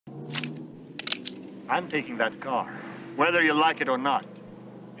I'm taking that car, whether you like it or not.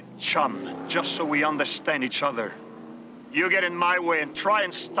 Chum, just so we understand each other. You get in my way and try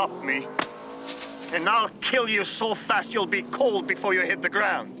and stop me, and I'll kill you so fast you'll be cold before you hit the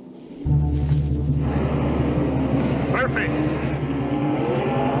ground. Perfect.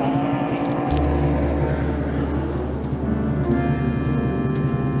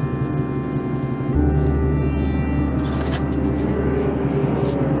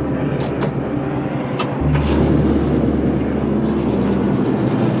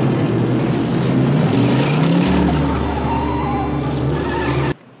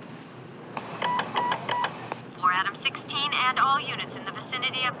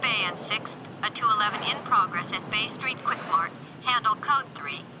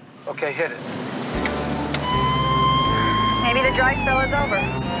 Okay, hit it. Maybe the dry spell is over.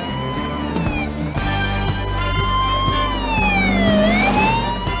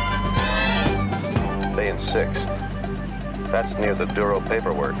 Bay and 6th. That's near the Duro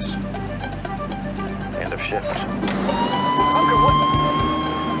Paperworks. End of shift. Hunter, what?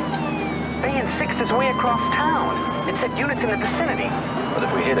 Bay and 6th is way across town. It said units in the vicinity. But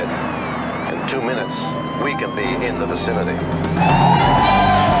if we hit it, in 2 minutes, we can be in the vicinity.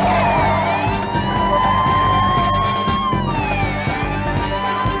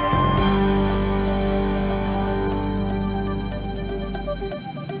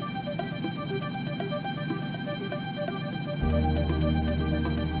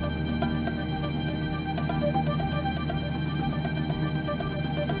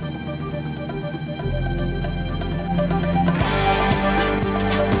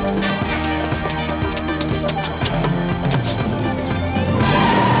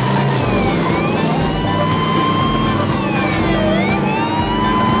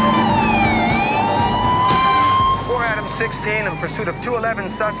 In pursuit of 211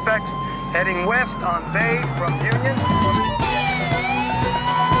 suspects heading west on Bay from Union.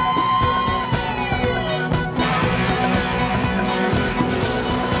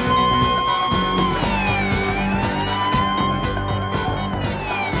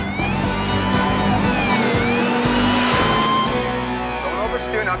 Don't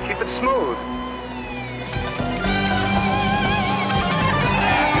oversteer, now keep it smooth.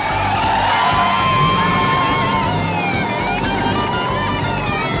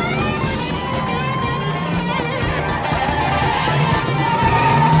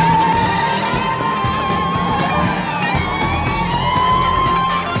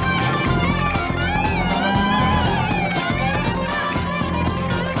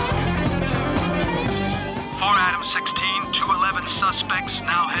 Suspects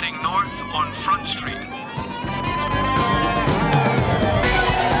now heading north on Front Street.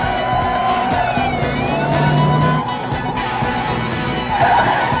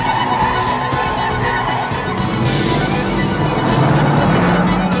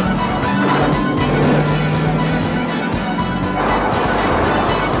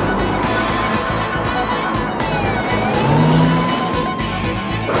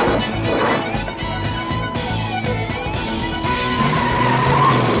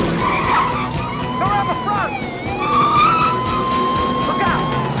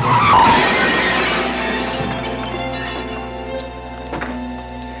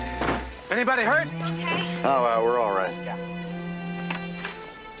 Anybody hurt? Okay. Oh, we're all right. Yeah.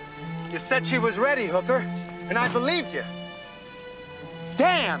 You said she was ready, Hooker, and I believed you.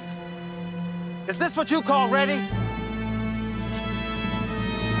 Damn! Is this what you call ready?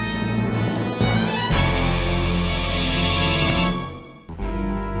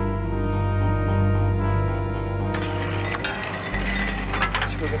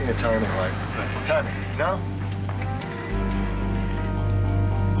 Let's go get me a timing light. Timing, no?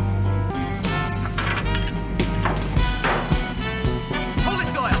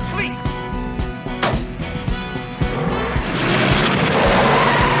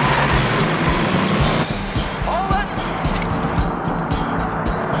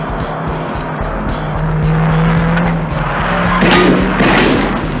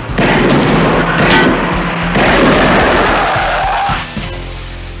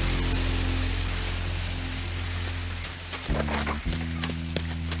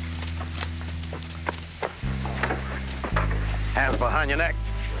 Hands behind your neck.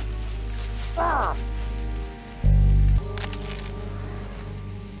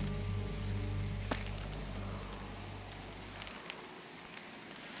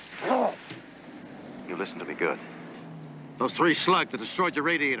 You listen to me good. Those 3 slugs that destroyed your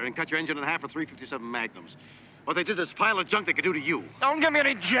radiator and cut your engine in half with 357 Magnums. What they did to this pile of junk they could do to you. Don't give me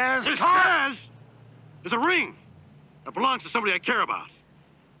any jazz. This jazz is a ring that belongs to somebody I care about.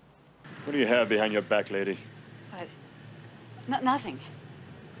 What do you have behind your back, lady? What? Nothing.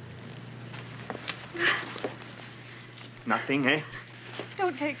 Nothing, eh?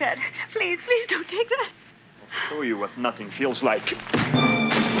 Don't take that. Please, please don't take that. I'll show you what nothing feels like.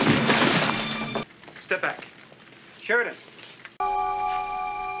 Step back. Sheridan.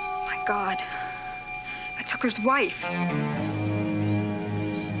 My God. That's Hooker's wife.